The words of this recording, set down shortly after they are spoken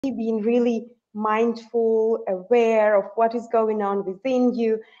being really mindful, aware of what is going on within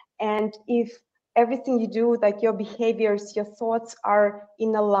you. And if everything you do, like your behaviors, your thoughts are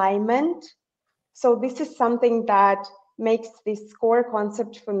in alignment. So this is something that makes this core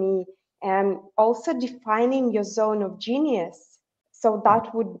concept for me. And also defining your zone of genius. So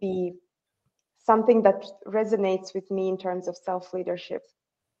that would be something that resonates with me in terms of self-leadership.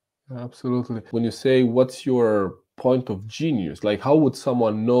 Absolutely. When you say what's your point of genius, like how would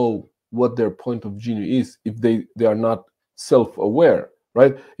someone know what their point of genius is if they are not self-aware,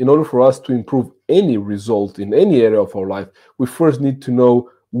 right? In order for us to improve any result in any area of our life, we first need to know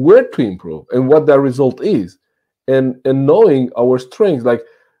where to improve and what that result is. And knowing our strengths, like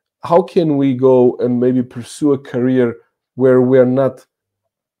how can we go and maybe pursue a career where we're not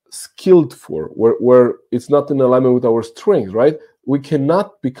skilled for, where it's not in alignment with our strengths, right? We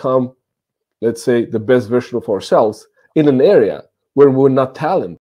cannot become, let's say, the best version of ourselves in an area where we're not talented.